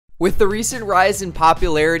With the recent rise in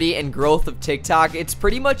popularity and growth of TikTok, it's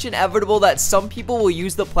pretty much inevitable that some people will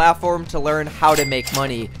use the platform to learn how to make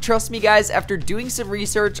money. Trust me guys, after doing some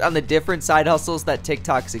research on the different side hustles that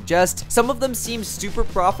TikTok suggests, some of them seem super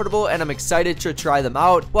profitable and I'm excited to try them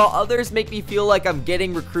out, while others make me feel like I'm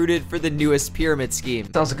getting recruited for the newest pyramid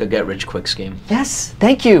scheme. Sounds like a get-rich-quick scheme. Yes,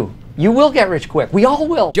 thank you. You will get rich quick. We all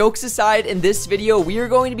will. Jokes aside, in this video, we are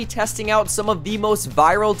going to be testing out some of the most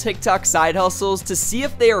viral TikTok side hustles to see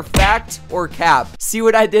if they are fact or cap. See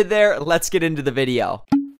what I did there? Let's get into the video.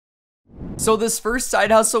 So this first side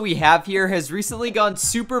hustle we have here has recently gone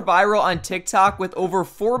super viral on TikTok with over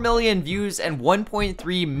 4 million views and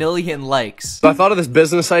 1.3 million likes. So I thought of this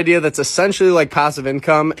business idea that's essentially like passive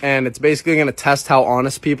income, and it's basically going to test how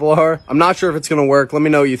honest people are. I'm not sure if it's going to work. Let me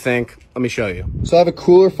know what you think. Let me show you. So I have a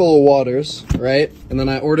cooler full of waters, right? And then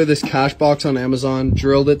I ordered this cash box on Amazon,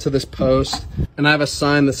 drilled it to this post, and I have a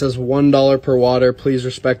sign that says $1 per water. Please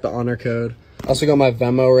respect the honor code. Also got my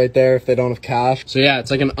Venmo right there if they don't have cash. So yeah,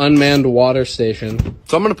 it's like an unmanned water station.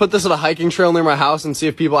 So I'm gonna put this at a hiking trail near my house and see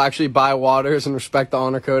if people actually buy waters and respect the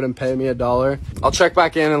honor code and pay me $1. I'll check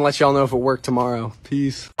back in and let y'all know if it worked tomorrow.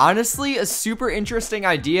 Peace. Honestly, a super interesting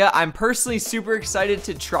idea. I'm personally super excited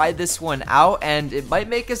to try this one out, and it might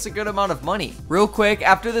make us a good amount of money. Real quick,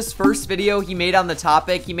 after this first video he made on the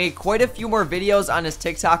topic, he made quite a few more videos on his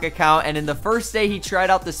TikTok account, and in the first day he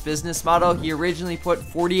tried out this business model, he originally put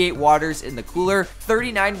 48 waters in the cooler,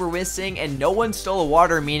 39 were missing, and no one stole a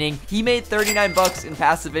water, meaning he made 39 bucks in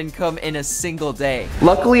passive income in a single day.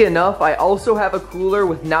 Luckily enough, I also have a cooler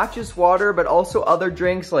with not just water, but also other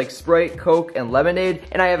drinks like Sprite, Coke, and lemonade,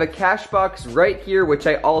 and I have a cash box right here, which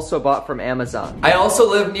I also bought from Amazon. I also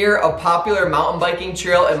live near a popular mountain biking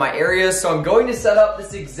trail in my area, so I'm going to set up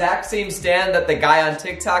this exact same stand that the guy on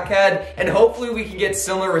TikTok had, and hopefully we can get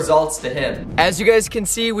similar results to him. As you guys can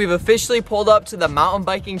see, we've officially pulled up to the mountain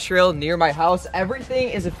biking trail near my house. Everything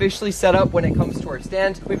is officially set up when it comes to our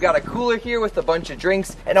stand. We've got a cooler here with a bunch of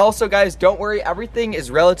drinks, and also guys, don't worry, everything is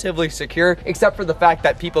relatively secure except for the fact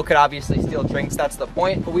that people could obviously steal drinks. That's the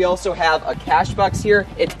point. But we also have a cash box here.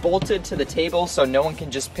 It's bolted to the table so no one can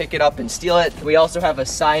just pick it up and steal it. We also have a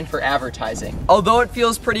sign for advertising. Although it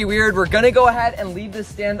feels pretty weird, we're gonna go ahead and leave this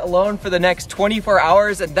stand alone for the next 24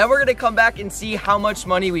 hours, and then we're gonna come back and see how much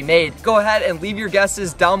money we made. Go ahead and leave your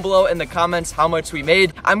guesses down below in the comments how much we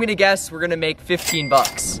made. I'm gonna guess we're gonna make 15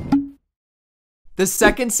 bucks. The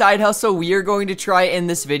second side hustle we are going to try in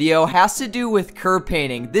this video has to do with curb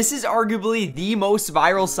painting. This is arguably the most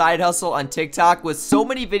viral side hustle on TikTok, with so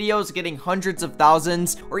many videos getting hundreds of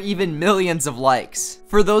thousands or even millions of likes.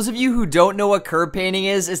 For those of you who don't know what curb painting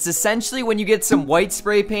is, it's essentially when you get some white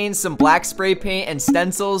spray paint, some black spray paint, and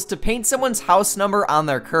stencils to paint someone's house number on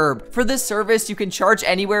their curb. For this service, you can charge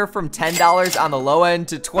anywhere from $10 on the low end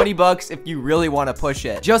to 20 bucks if you really want to push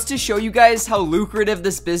it. Just to show you guys how lucrative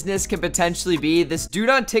this business can potentially be, this dude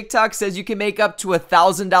on TikTok says you can make up to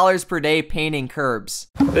 $1,000 per day painting curbs.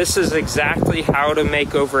 This is exactly how to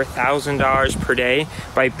make over $1,000 per day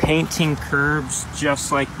by painting curbs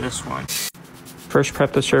just like this one. First,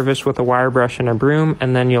 prep the surface with a wire brush and a broom,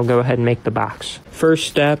 and then you'll go ahead and make the box. First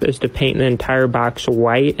step is to paint the entire box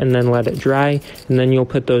white and then let it dry, and then you'll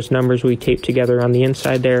put those numbers we taped together on the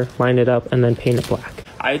inside there, line it up, and then paint it black.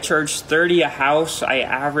 I charge $30 a house. I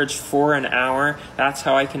average 4 an hour. That's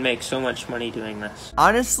how I can make so much money doing this.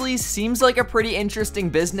 Honestly, seems like a pretty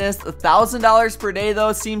interesting business. $1,000 per day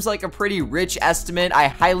though seems like a pretty rich estimate. I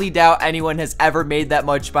highly doubt anyone has ever made that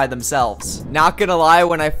much by themselves. Not gonna lie,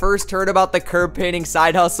 when I first heard about the curb painting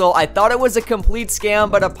side hustle, I thought it was a complete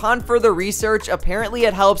scam, but upon further research, apparently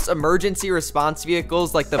it helps emergency response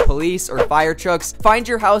vehicles like the police or fire trucks find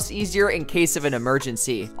your house easier in case of an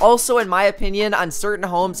emergency. Also, in my opinion, on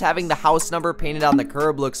certain homes, having the house number painted on the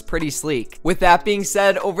curb looks pretty sleek. With that being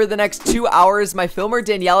said, over the next 2 hours, my filmer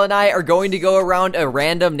Danielle and I are going to go around a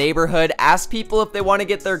random neighborhood, ask people if they want to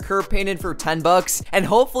get their curb painted for 10 bucks, and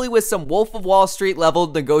hopefully with some Wolf of Wall Street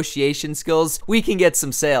leveled negotiation skills, we can get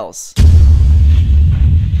some sales.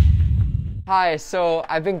 Hi, so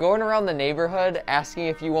I've been going around the neighborhood asking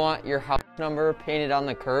if you want your house number painted on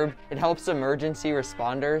the curb. It helps emergency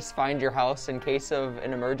responders find your house in case of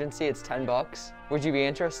an emergency. It's 10 bucks. Would you be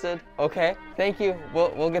interested? Okay, thank you.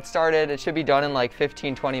 We'll get started. It should be done in like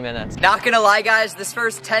 15-20 minutes. Not gonna lie guys, this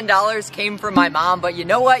first $10 came from my mom, but you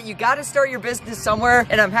know what? You gotta start your business somewhere,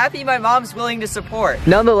 and I'm happy my mom's willing to support.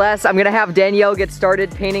 Nonetheless, I'm gonna have Danielle get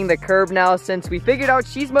started painting the curb now, since we figured out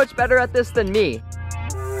she's much better at this than me.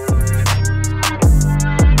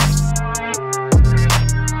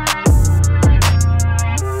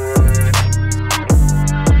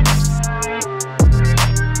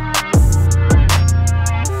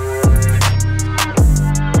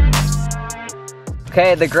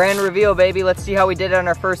 Okay, the grand reveal, baby. Let's see how we did on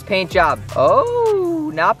our first paint job. Oh,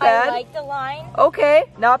 not bad. I like the line. Okay,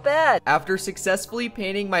 not bad. After successfully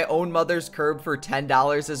painting my own mother's curb for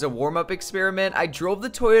 $10 as a warm-up experiment, I drove the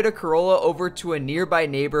Toyota Corolla over to a nearby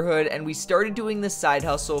neighborhood and we started doing this side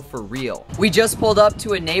hustle for real. We just pulled up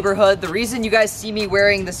to a neighborhood. The reason you guys see me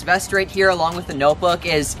wearing this vest right here along with the notebook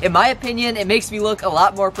is, in my opinion, it makes me look a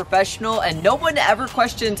lot more professional and no one ever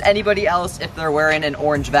questions anybody else if they're wearing an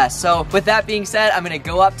orange vest. So with that being said, I'm gonna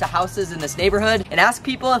go up to houses in this neighborhood and ask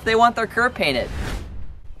people if they want their curb painted.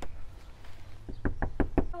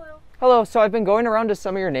 Hello, so I've been going around to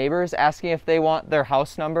some of your neighbors asking if they want their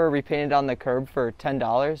house number repainted on the curb for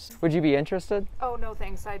 $10. Would you be interested? Oh, no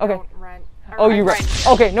thanks. I don't rent. Oh, you rent.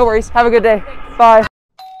 Okay, no worries. Have a good day. Bye.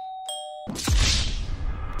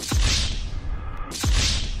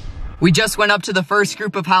 We just went up to the first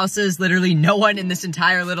group of houses. Literally no one in this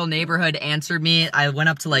entire little neighborhood answered me. I went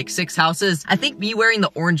up to like 6 houses. I think me wearing the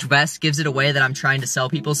orange vest gives it away that I'm trying to sell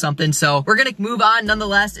people something. So we're gonna move on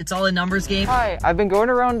nonetheless. It's all a numbers game. Hi, I've been going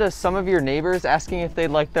around to some of your neighbors asking if they'd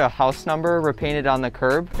like the house number repainted on the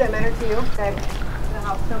curb. Does that matter to you? That the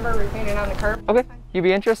house number repainted on the curb? Okay, you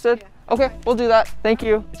be interested? Yeah. Okay, we'll do that. Thank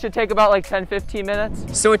you. It should take about like 10-15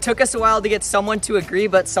 minutes. So it took us a while to get someone to agree,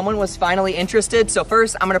 but someone was finally interested. So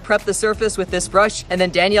first, I'm gonna prep the surface with this brush, and then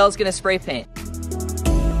Danielle's gonna spray paint.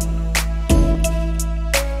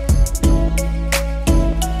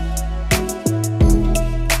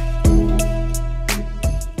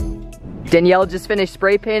 Danielle just finished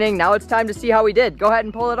spray painting. Now it's time to see how we did. Go ahead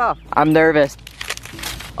and pull it off. I'm nervous.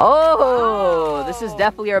 Oh, this is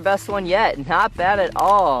definitely our best one yet. Not bad at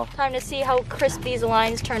all. Time to see how crisp these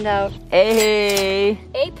lines turned out. A.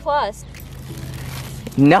 A+.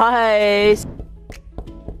 Nice.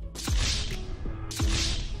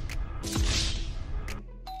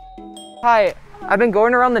 Hi, I've been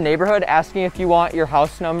going around the neighborhood asking if you want your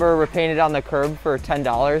house number repainted on the curb for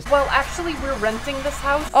 $10. Well, actually, we're renting this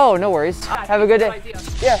house. Oh, no worries. Have a good day.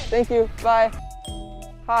 Yeah, thank you. Bye.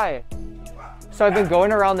 Hi. So I've been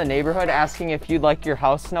going around the neighborhood asking if you'd like your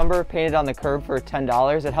house number painted on the curb for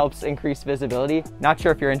 $10. It helps increase visibility. Not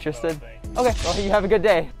sure if you're interested. Okay, well, you have a good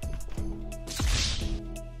day.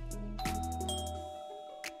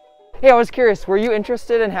 Hey, I was curious, were you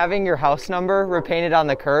interested in having your house number repainted on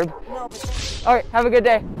the curb? No, all right, have a good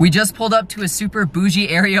day. We just pulled up to a super bougie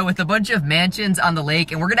area with a bunch of mansions on the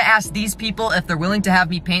lake, and we're gonna ask these people if they're willing to have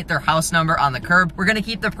me paint their house number on the curb. We're gonna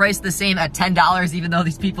keep the price the same at $10, even though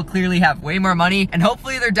these people clearly have way more money, and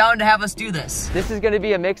hopefully they're down to have us do this. This is gonna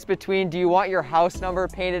be a mix between, do you want your house number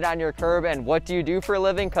painted on your curb, and what do you do for a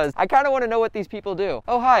living? Because I kinda wanna know what these people do.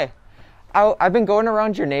 Oh, hi. I've been going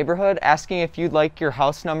around your neighborhood asking if you'd like your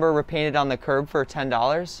house number repainted on the curb for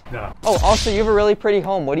 $10. No. Oh, also, you have a really pretty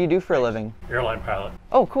home. What do you do for a living? Airline pilot.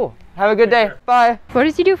 Oh, cool. Have a good day. Care. Bye. What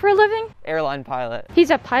does he do for a living? Airline pilot. He's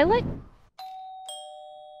a pilot?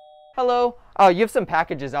 Hello. Oh, you have some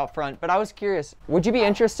packages out front, but I was curious. Would you be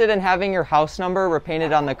interested in having your house number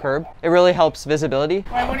repainted on the curb? It really helps visibility.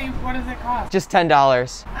 Why? What does it cost? Just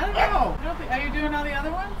 $10. I don't know. Are you doing all the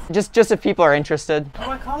other ones? Just if people are interested.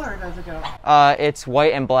 What color does it go? It's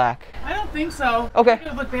white and black. I don't think so. Okay. It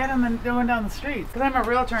would look bad on going down the street. Because I'm a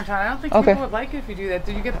realtor in town. I don't think Okay. people would like it if you do that.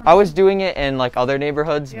 Did you get? I was doing it in like other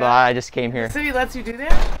neighborhoods, but I just came here. The city lets you do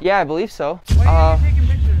that? Yeah, I believe so. Why are you taking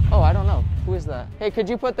pictures? Oh, I don't know. Who is that? Hey, could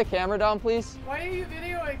you put the camera down, please? Why are you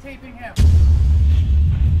videotaping him?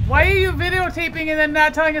 Why are you videotaping and then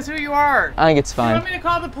not telling us who you are? I think it's You fine. want me to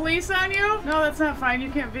call the police on you? No, that's not fine. You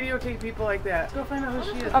can't videotape people like that. Go find out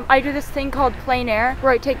who she is. I do this thing called plein air,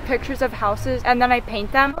 where I take pictures of houses and then I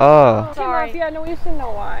paint them. Oh. Sorry. Yeah, no, we used to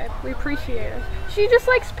know why. We appreciate it. She just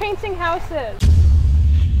likes painting houses.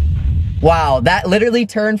 Wow, that literally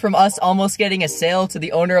turned from us almost getting a sale to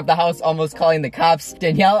the owner of the house almost calling the cops.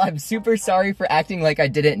 Danielle, I'm super sorry for acting like I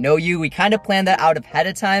didn't know you. We kind of planned that out ahead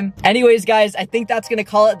of time. Anyways, guys, I think that's gonna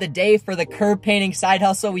call it the day for the curb painting side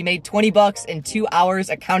hustle. We made 20 bucks in 2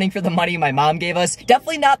 hours, accounting for the money my mom gave us.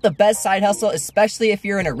 Definitely not the best side hustle, especially if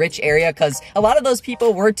you're in a rich area, because a lot of those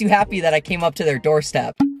people weren't too happy that I came up to their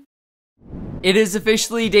doorstep. It is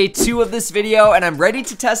officially day 2 of this video, and I'm ready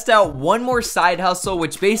to test out one more side hustle,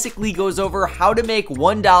 which basically goes over how to make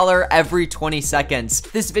 $1 every 20 seconds.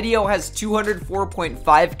 This video has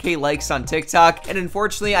 204.5k likes on TikTok, and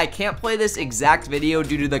unfortunately, I can't play this exact video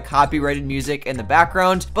due to the copyrighted music in the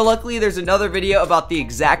background, but luckily there's another video about the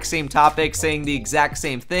exact same topic saying the exact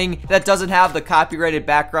same thing that doesn't have the copyrighted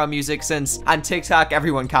background music, since on TikTok,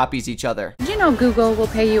 everyone copies each other. Did you know Google will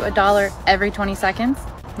pay you $1 every 20 seconds?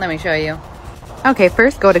 Let me show you. Okay,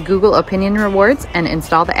 first go to Google Opinion Rewards and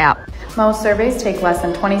install the app. Most surveys take less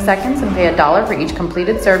than 20 seconds and pay $1 for each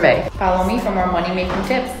completed survey. Follow me for more money-making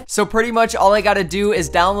tips. So pretty much all I gotta do is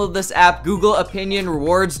download this app, Google Opinion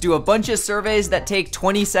Rewards, do a bunch of surveys that take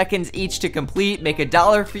 20 seconds each to complete, make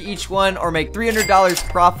 $1 for each one, or make $300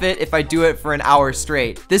 profit if I do it for an hour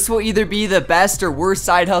straight. This will either be the best or worst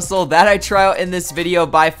side hustle that I try out in this video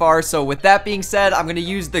by far. So with that being said, I'm gonna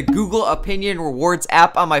use the Google Opinion Rewards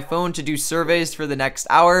app on my phone to do surveys for the next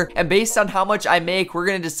hour. And based on how much I make, we're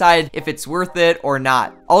gonna decide if it's worth it or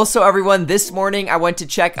not. Also, everyone, this morning I went to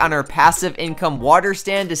check on our passive income water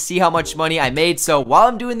stand to see how much money I made. So while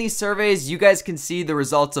I'm doing these surveys, you guys can see the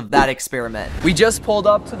results of that experiment. We just pulled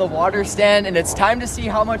up to the water stand and it's time to see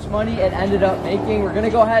how much money it ended up making. We're gonna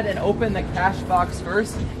go ahead and open the cash box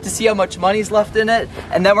first to see how much money's left in it,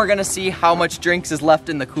 and then we're gonna see how much drinks is left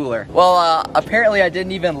in the cooler. Well, apparently I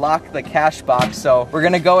didn't even lock the cash box, so we're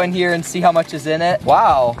gonna go in here and see how much is in it.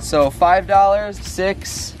 Wow, so $5,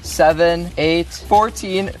 6, 7, 8,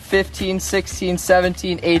 14, 15, 16,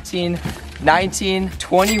 17, 18, 19,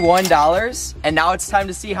 $21, and now it's time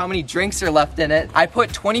to see how many drinks are left in it. I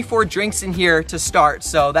put 24 drinks in here to start,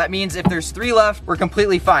 so that means if there's 3 left, we're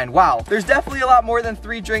completely fine. Wow, there's definitely a lot more than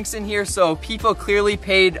 3 drinks in here, so people clearly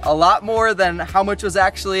paid a lot more than how much was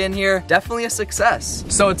actually in here. Definitely a success.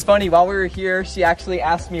 So it's funny, while we were here, she actually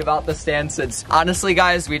asked me about the stand, since honestly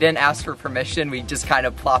guys, we didn't ask for permission, we just kind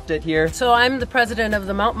of plopped it here. So I'm the president of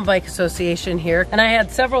the Mountain Bike Association here, and I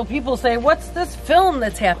had several people say, what's this film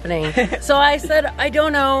that's happening? So I said, I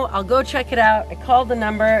don't know, I'll go check it out. I called the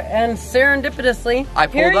number, and serendipitously, I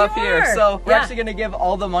pulled up you here. are. So we're actually gonna give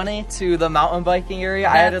all the money to the mountain biking area.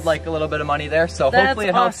 I added like a little bit of money there, so hopefully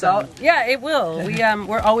it helps out. Yeah, it will.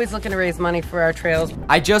 We're always looking to raise money for our trails.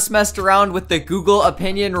 I just messed around with the Google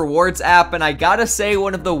Opinion Rewards app, and I gotta say,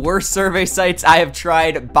 one of the worst survey sites I have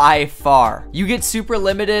tried by far. You get super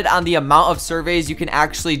limited on the amount of surveys you can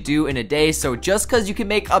actually do in a day, so just because you can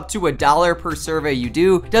make up to $1 per survey you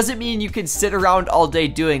do, doesn't mean you can sit around all day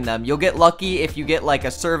doing them. You'll get lucky if you get like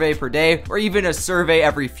a survey per day, or even a survey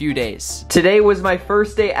every few days. Today was my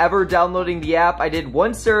first day ever downloading the app. I did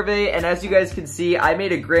 1 survey, and as you guys can see, I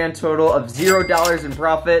made a grand total of $0 in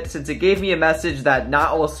profit, since it gave me a message that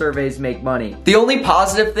not all surveys make money. The only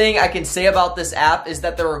positive thing I can say about this app is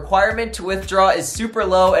that the requirement to withdraw is super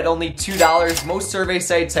low at only $2. Most survey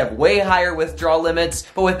sites have way higher withdrawal limits,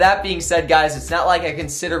 but with that being said, guys, it's not like I can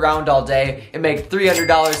sit around all day and make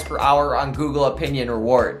 $300 per hour on Google Opinion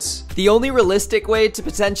Rewards. The only realistic way to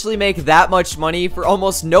potentially make that much money for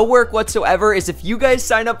almost no work whatsoever is if you guys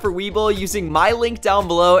sign up for WeBull using my link down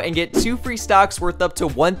below and get 2 free stocks worth up to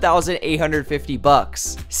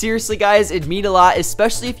 $1,850. Seriously guys, it'd mean a lot,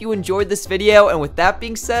 especially if you enjoyed this video, and with that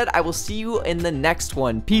being said, I will see you in the next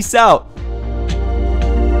one. Peace out.